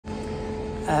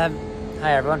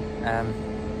Hi everyone,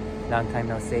 long time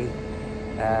no see.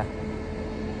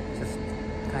 Just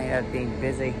kind of being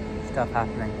busy, stuff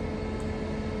happening,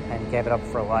 and gave it up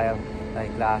for a while,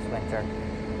 like last winter.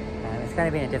 It's kind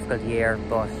of been a difficult year,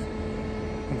 but I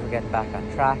think we're getting back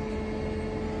on track.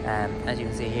 As you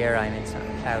can see here, I'm in some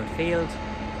ploughed field.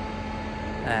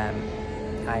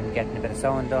 I'm getting a bit of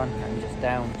sowing done. I'm just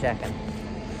down checking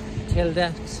till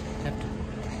depth.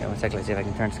 Yeah, one second, let's see if I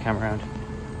can turn this camera around.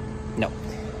 No,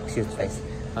 excuse the face.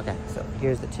 Okay, so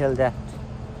here's the till depth.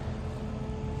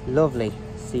 Lovely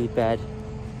seed bed.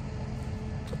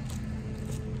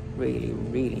 Really,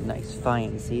 really nice,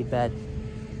 fine seed bed.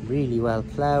 Really well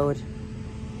ploughed.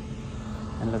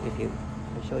 And look,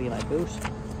 I'll show you my boot.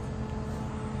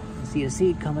 You see the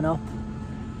seed coming up,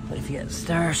 but if you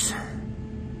start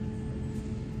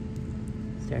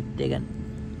digging,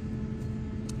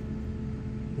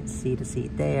 you can see the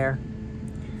seed there.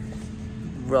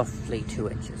 Roughly 2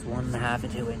 inches, 1.5 to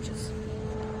 2 inches.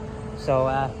 So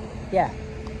yeah,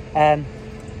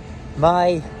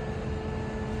 my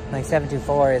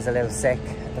 724 is a little sick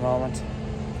at the moment.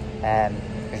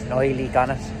 There's an oil leak on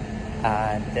it,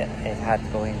 and it had to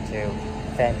go into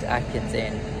Fent Atkins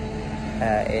in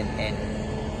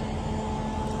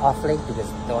Offaly,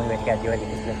 because the only way to get the oil leak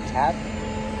is to lift the tab.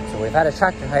 So we've had a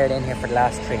tractor hired in here for the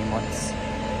last 3 months,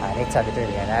 and it's had the drill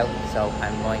here now. So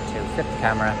I'm going to flip the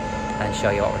camera and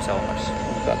show you what we're sowing with.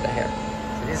 We've got that here.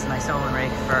 So this is my sowing rig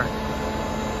for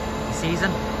the season.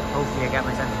 Hopefully I get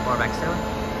my 74 back soon.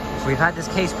 So we've had this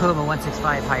Case Puma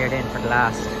 165 hired in for the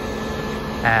last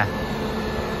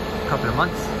couple of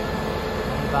months.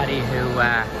 Anybody who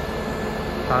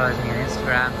follows me on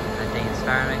Instagram at Dane's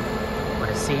Farming would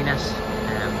have seen it,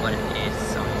 but it is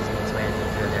only seen its way into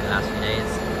the drill there the last few days.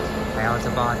 I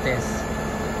also bought this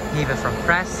lever from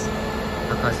Press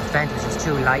because the fence was just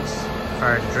too light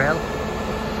for the drill,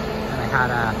 and I had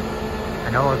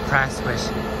an old press with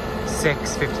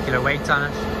 6 50-kilo weights on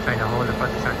it, trying to hold the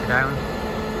front of the tractor down,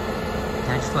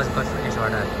 and it just wasn't good for it or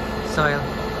the soil.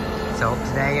 So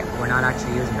today we're not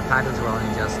actually using the paddles, we're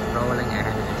only just rolling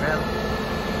ahead of the drill.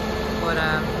 But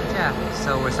yeah,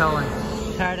 so we're sowing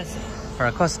carrots for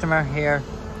a customer here.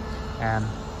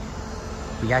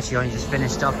 We actually only just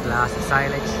finished up the last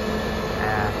silage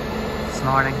this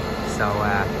morning, so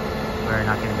we're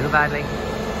not going to do badly.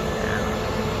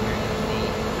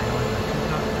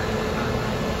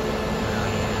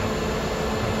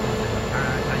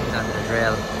 Under the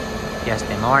drill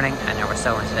yesterday morning, and now we're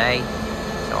sowing today,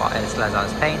 so it still has all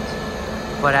its paint.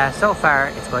 But so far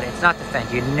it's good. It's not the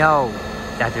Fent. You know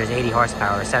that there's 80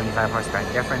 horsepower or 75 horsepower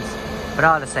difference, but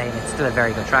all the same, it's still a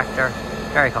very good tractor,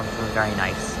 very comfortable, very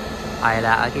nice.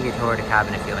 I'll give you a tour of the cab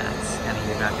in a few minutes. I mean,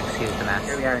 you're going to have to excuse the mess.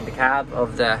 Here we are in the cab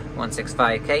of the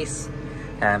 165 Case.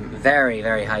 Very,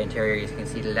 very high interior. You can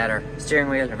see the leather steering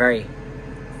wheel, a very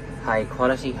high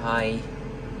quality, high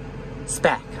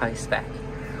spec.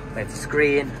 We have the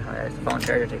screen. There's the phone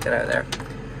charger, take that out of there.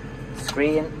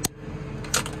 Screen.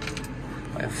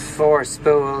 We have 4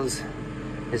 spools.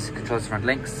 This controls the front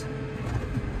links.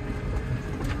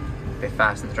 A bit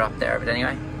fast in the drop there, but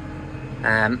anyway.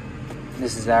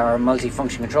 This is our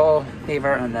multi-function control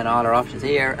lever, and then all our options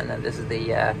here, and then this is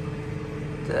the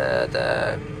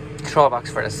control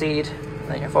box for the seed, and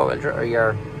then your or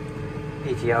your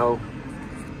PTO,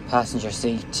 passenger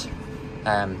seat.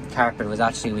 Carpet was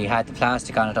actually, we had the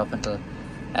plastic on it up until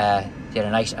the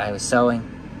other night. I was sowing,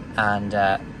 and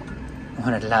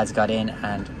one of the lads got in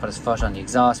and put his foot on the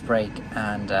exhaust brake,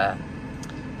 and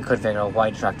we couldn't figure out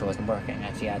why the tractor wasn't working.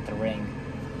 Actually had the ring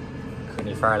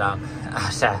couldn't be far along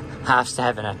at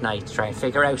 7:30 at night to try and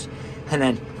figure out, and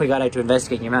then we got out to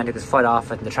investigate, and your man took his foot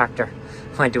off it and the tractor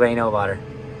went away, no bother.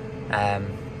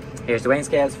 Here's the weighing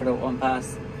scales for the one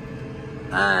pass,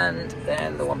 and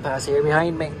then the one pass here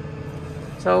behind me.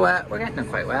 So we're getting them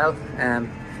quite well.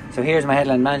 So here's my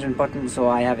headland management button. So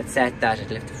I have it set that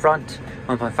it'll lift the front,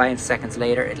 1.5 seconds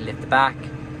later it'll lift the back,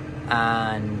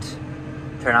 and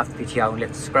turn off the PTO and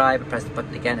lift the scribe. I press the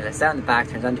button again, it lets down the back,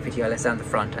 turns on the PTO, lets down the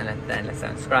front, and then lets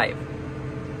down the scribe.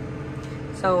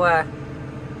 So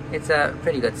it's a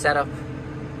pretty good setup,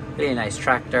 really nice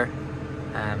tractor.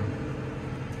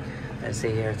 Let's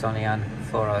see here, it's only on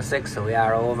 406, so we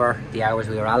are over the hours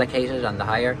we were allocated on the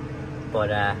hire, but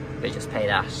we just pay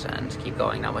that and keep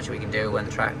going. Not much we can do when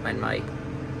my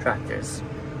tractor's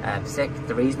sick.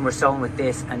 The reason we're sowing with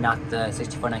this and not the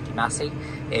 6490 Massey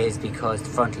is because the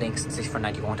front links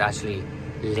 6490 won't actually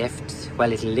lift.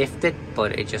 Well, it'll lift it,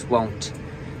 but it just won't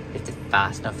lift it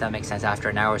fast enough. That makes sense. After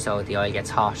an hour or so the oil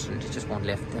gets hot and it just won't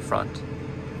lift the front,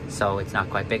 so it's not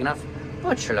quite big enough.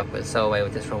 But sure, look, we'll sow away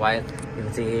with this for a while. You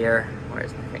can see here,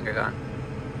 where's my finger gone?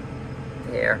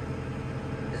 There.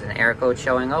 there's an air coat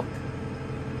showing up,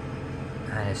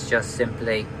 and it's just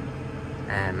simply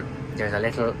there's a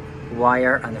little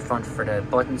wire on the front for the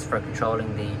buttons for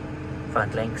controlling the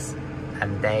front links,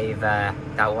 and they've that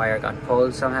wire got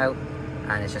pulled somehow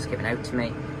and it's just given out to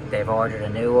me. They've ordered a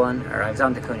new one, or I was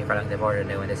on the Cooney for long, they've ordered a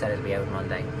new one. They said it'll be out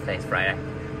Monday. Today's Friday.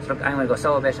 So look, I'm going to go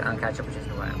sow a bit and I'll catch up with you in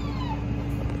a while.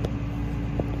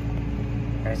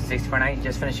 There's the 6490,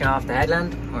 just finishing off the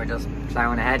headland. We're just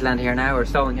ploughing a headland here now. We're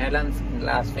sowing headlands in the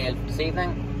last field this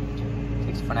evening.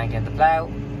 6490 at the plough.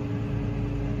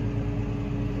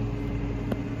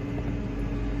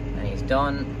 And he's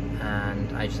done.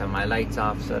 And I just have my lights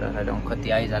off so that I don't cut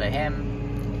the eyes out of him.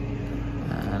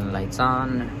 And lights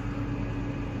on.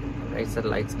 Right set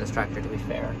of lights in this tractor, to be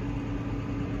fair.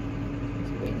 Is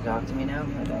he waiting to talk to me now?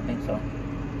 I don't think so.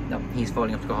 No, he's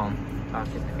folding up to go home. Talk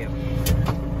to you in a few.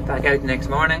 Back out the next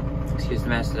morning. Excuse the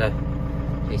mess of the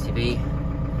JCB.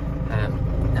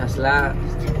 That's the last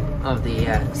of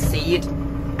the seed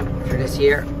for this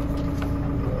year.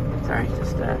 Sorry,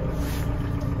 just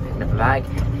picking up a bag.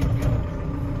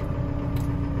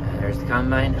 There's the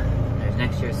combine. There's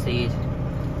next year's seed.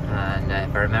 And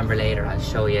if I remember later, I'll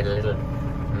show you the little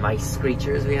mice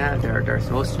screechers we have. They're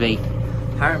supposed to be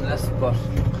harmless, but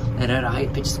they're at a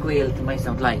high-pitched squeal that the mice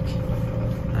don't like.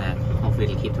 Hopefully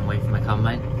it'll keep them away from my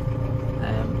combine.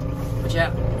 But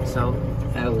yeah, so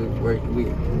we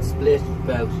split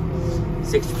about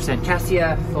 60%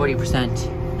 cassia,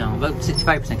 40%, no, about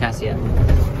 65% cassia,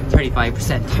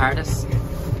 35% TARDIS.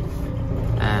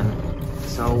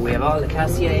 So we have all the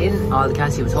cassia in. All the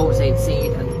cassia was home saved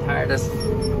seed, and the TARDIS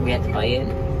we had to buy in.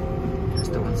 There's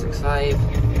the 165.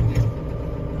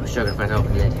 I was struggling if I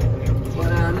open the lid.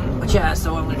 But yeah,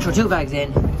 so I'm going to throw 2 bags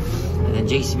in, and then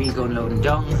JCB's going loading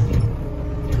dung,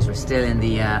 because we're still in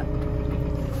the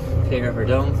clear of our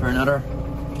dung for another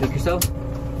week or so.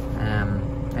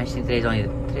 Actually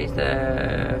today's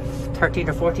the 13th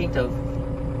or 14th of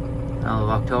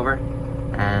October.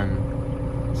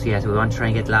 So yeah, so we want to try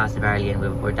and get the last of barley in.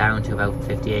 We're down to about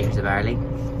 50 acres of barley,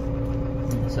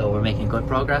 so we're making good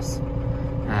progress.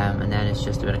 And then it's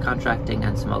just a bit of contracting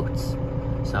and some oats.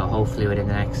 So hopefully within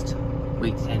the next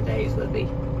week to 10 days we'll be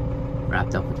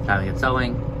wrapped up with the ploughing and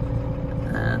sowing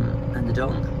and the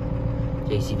dung.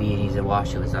 JCB needs a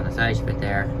wash. It was on its ice bit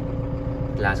there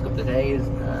the last couple of days,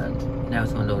 and now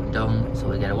it's going to load the dung, so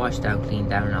we'll get a wash down, clean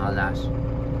down and all that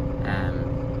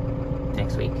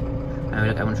next week. And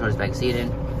look, I'm going to throw this bag of seed in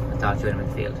and talk to him in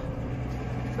the field.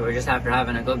 So we're just after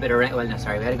having a good bit of rain. Well, no,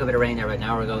 sorry, we had a good bit of rain there about an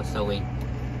hour ago, so we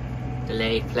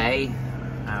delayed play.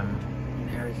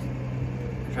 There's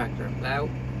the tractor and plough.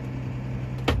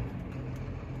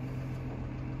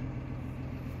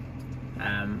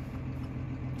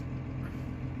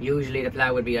 Usually the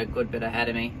plough would be a good bit ahead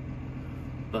of me,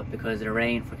 but because of the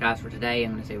rain forecast for today,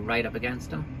 I'm going to say right up against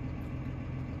him.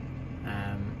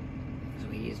 So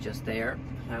he's just there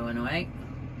ploughing away.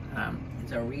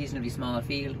 It's a reasonably small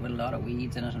field with a lot of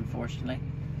weeds in it, unfortunately.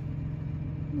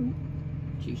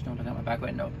 Jeez, don't look out my back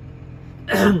window.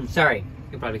 Sorry,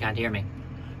 you probably can't hear me.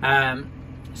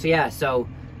 So yeah, so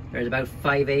there's about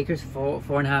 5 acres,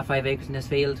 4.5, 5 acres in this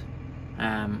field.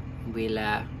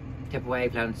 We'll tip away,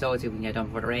 plough and sow, see if we can get done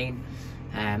before the rain.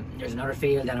 There's another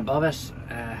field down above it,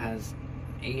 has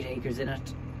 8 acres in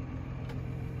it.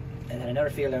 And then another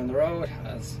field down the road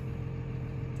has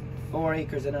 4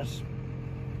 acres in it.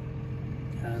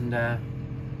 And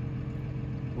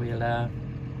we'll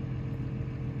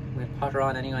potter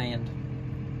on anyway and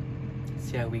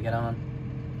see how we get on.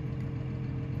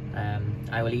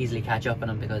 I will easily catch up on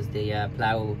them because the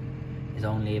plough is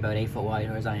only about 8 foot wide,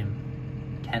 whereas I am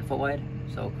 10 foot wide,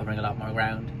 so covering a lot more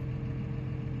ground.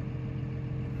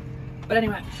 But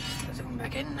anyway, let's zoom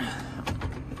back in.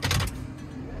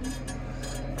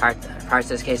 Parts of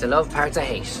this case I love, parts I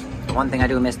hate. The one thing I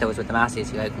do miss though is with the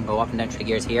masses, you can go up and down through the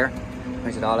gears here,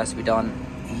 whereas it all has to be done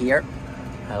here.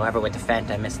 However, with the Fendt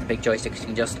I miss the big joysticks. You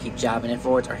can just keep jabbing it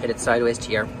forwards or hit it sideways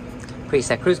to your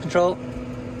preset cruise control.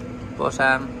 But it's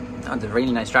a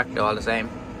really nice tractor all the same.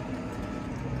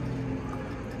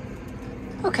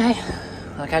 Okay,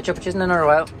 I'll catch up with you in another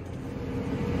while.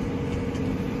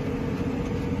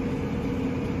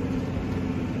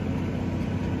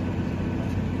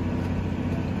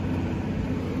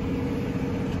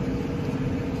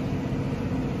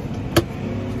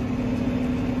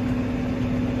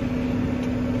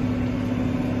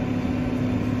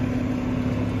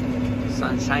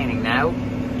 Sun's shining now,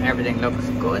 everything looks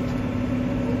good.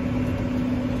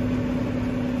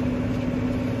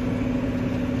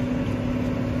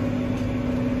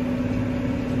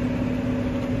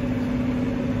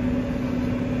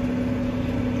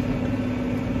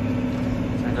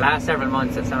 last several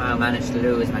months I've somehow managed to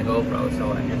lose my GoPro,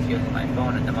 so I'm just using my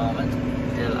phone at the moment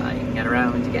until I get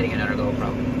around to getting another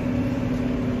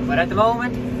GoPro. But at the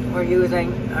moment we're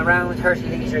using around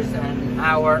 30 litres an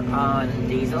hour on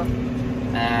diesel.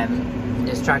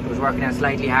 This tractor was working out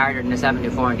slightly harder than the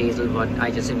 724 on diesel, but I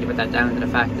just simply put that down to the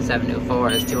fact the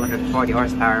 724 is 240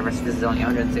 horsepower versus this is only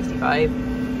 165.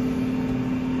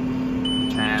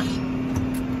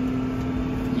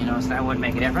 You know, so that would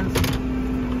make a difference.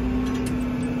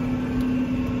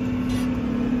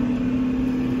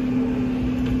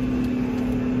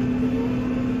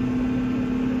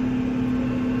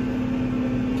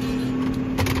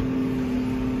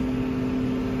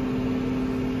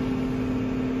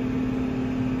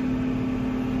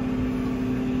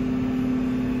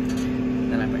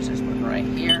 Right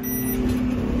here.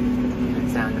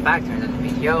 Let's down the back, turns on the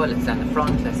PTO, let's down the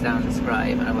front, let's down the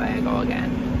scribe, and away I go again.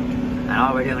 And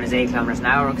all we're doing is 8 kilometers an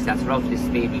hour because that's roughly the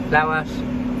speed we plough at.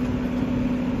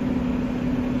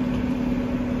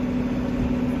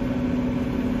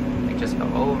 We just go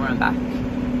over and back.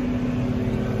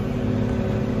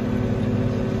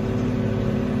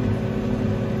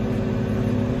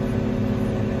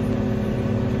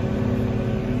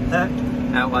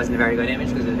 That wasn't a very good image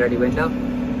because of the dirty window.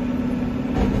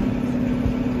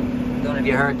 Don't know if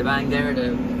you heard the bang there,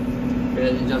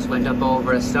 it just went up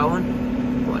over a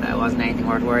stone, but that wasn't anything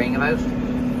worth worrying about. I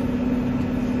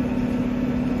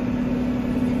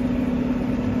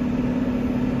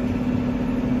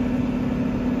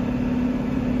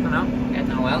don't know,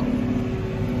 getting on well.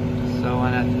 So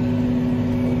on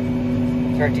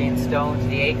a 13 stone to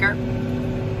the acre.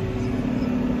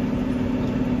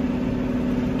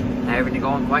 Everything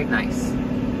going quite nice.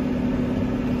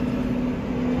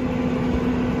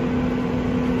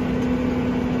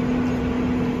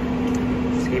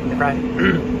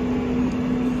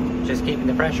 Just keeping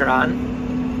the pressure on.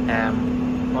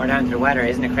 More down to the weather.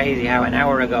 Isn't it crazy how an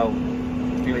hour ago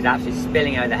it was absolutely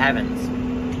spilling out of the heavens?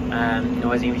 I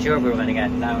wasn't even sure if we were going to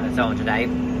get down its own today,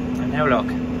 and now look,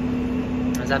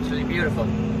 it's absolutely beautiful.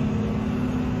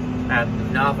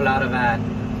 An awful lot of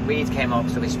weeds came up,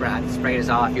 so we had to spray this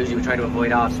off. Usually we try to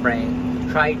avoid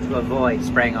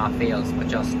spraying off fields, but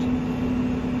just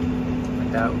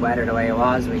with the weather the way it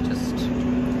was, we just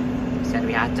said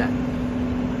we had to.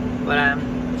 But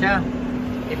yeah,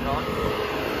 keep going.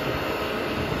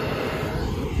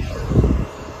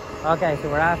 Okay, so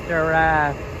we're after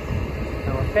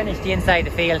so we're finished the inside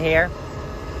the field here.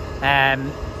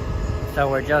 So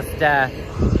we're just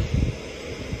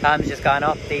Tom's just gone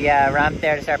up the ramp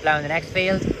there to start ploughing the next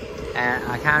field.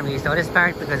 I can't really show this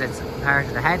part because it's part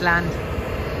of the headland.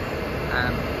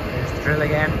 There's the drill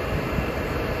again.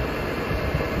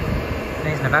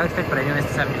 Amazing of outfit, but I do this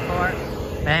to 74.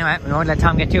 But anyway, we won't let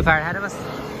Tom get too far ahead of us.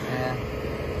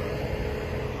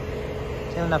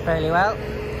 Filling up fairly well.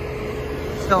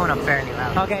 It's going up fairly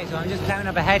well. Okay, so I'm just ploughing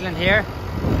up a headland here.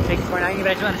 6490,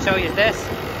 but I just want to show you this.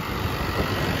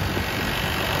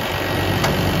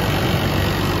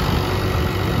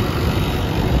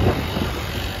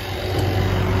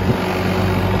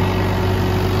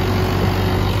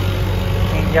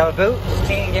 Yellow boot, just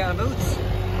cleaning yellow boots.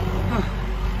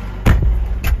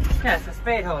 Yeah, it's a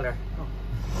spade holder.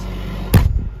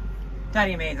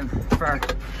 Daddy made them for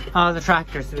all the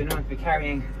tractors, so we don't have to be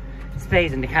carrying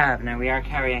spades in the cab. Now we are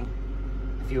carrying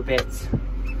a few bits.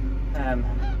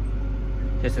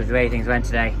 Just with the way things went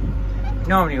today.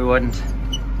 Normally we wouldn't. So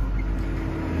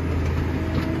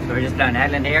we're just down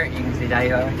headland here. You can see Daddy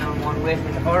going down one width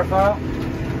with the 4-4.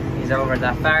 He's over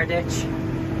that far ditch.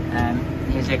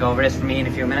 He'll take over this for me in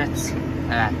a few minutes.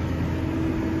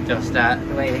 Just the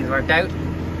way things worked out.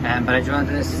 But I just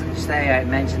wanted to say, I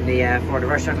mentioned the Ford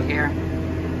reverse shuttle here.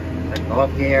 So I can go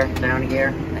up gear, down a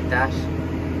gear, like that,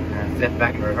 and flip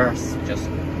back in reverse. Just,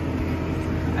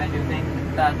 I do think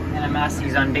that in a Massey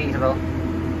is unbeatable.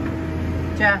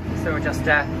 Yeah, so we're just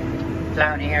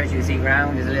ploughing here. As you can see,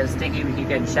 ground is a little sticky. We keep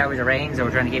getting showers of rain, so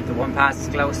we're trying to keep the one pass as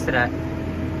close to the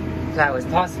plough as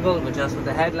possible, but just with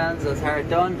the headlands, so it's hard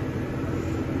done.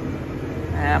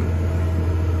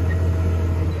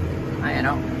 I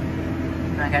know,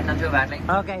 not getting on too badly.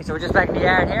 Okay, so we're just back in the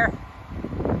yard here,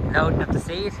 loading up the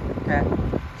seed.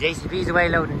 JCB's away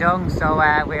loading dung, so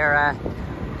we're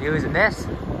using this.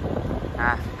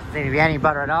 Doesn't seem to be any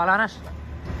butter at all on it.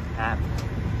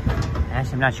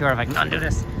 Actually, I'm not sure if I can undo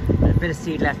this. There's a bit of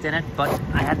seed left in it, but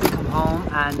I had to come home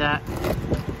and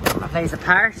replace a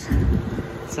part.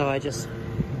 So I just,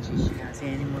 you can't see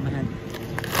anything with my hand.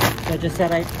 So I just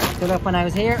said I'd fill up when I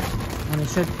was here, and it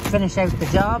should finish out the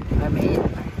job. I mean,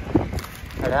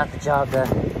 or not the job, the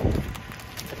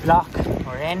block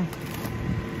we're in.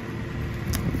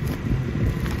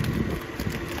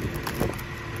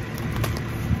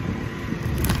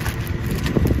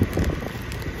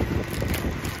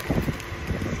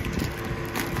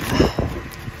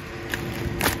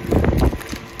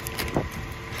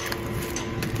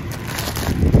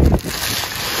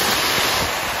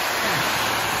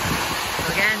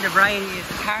 variety is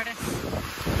Tardis.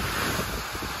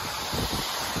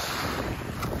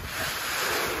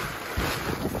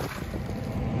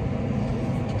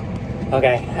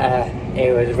 Okay,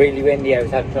 it was really windy. I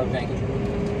was having trouble trying to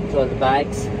flood the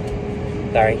bags.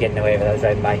 Sorry, getting away with it, I was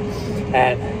driving by.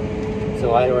 So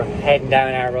while we're heading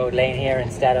down our road lane here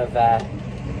instead of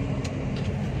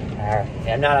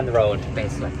I'm not on the road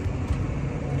basically.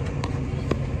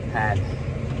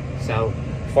 So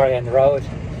before I get on the road,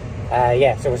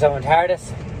 so we're sowing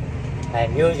Tardis,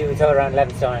 and usually we sow around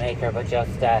 11 stone an acre, but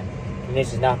just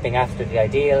conditions not being absolutely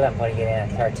ideal, I'm putting it in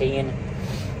at 13.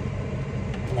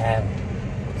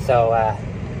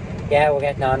 Yeah, we're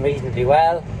getting on reasonably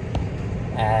well.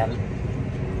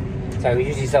 So we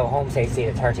usually sow home state seed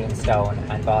at 13 stone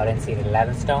and bought in seed at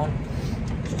 11 stone,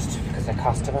 just because of the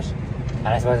cost of it. And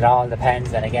I suppose it all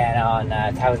depends then again on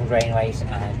 1,000 grain weight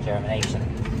and germination,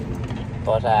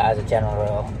 but as a general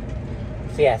rule.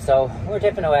 So yeah, so we're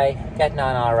dipping away, getting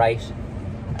on alright.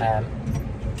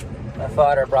 My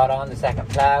father brought on the second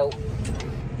plough,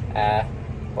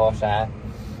 but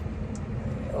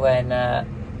when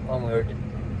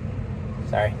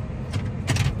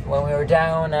we were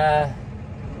down,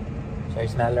 sorry,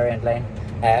 smell the rain plane.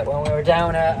 When we were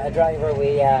down a driver,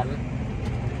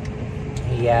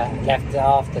 he left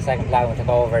off the second plough and took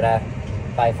over the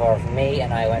 5/4 from me,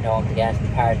 and I went home to get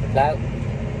part of the plough.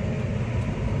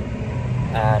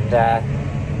 And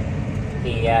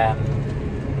he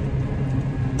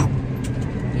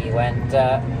went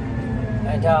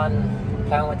on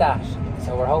ploughing with that.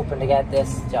 So we're hoping to get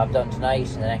this job done tonight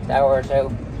in the next hour or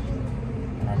two,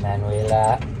 and then we'll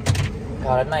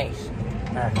call it night,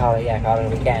 or call it a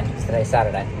weekend. It's today's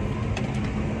Saturday.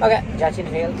 Okay, catch you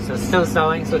in the field. So still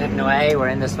sowing, still dipping away. We're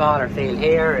in the smaller field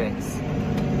here. It's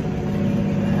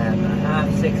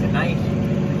 6:30 at night,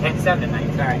 7 at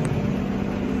night. Sorry.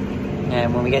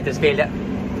 And when we get this field out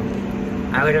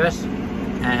of it,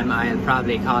 I'll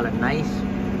probably call it night.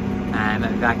 I'll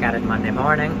be back at it Monday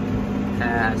morning.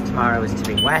 As tomorrow is to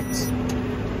be wet,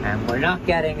 and we're not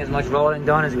getting as much rolling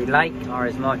done as we'd like, or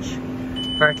as much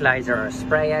fertilizer or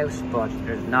spray out, but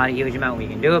there's not a huge amount we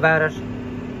can do about it.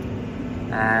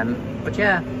 But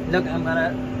yeah, look, I'm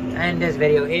gonna end this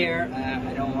video here.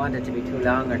 I don't want it to be too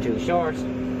long or too short,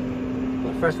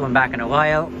 but first one back in a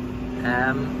while.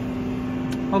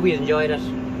 Hope you enjoyed it,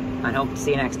 and hope to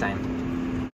see you next time.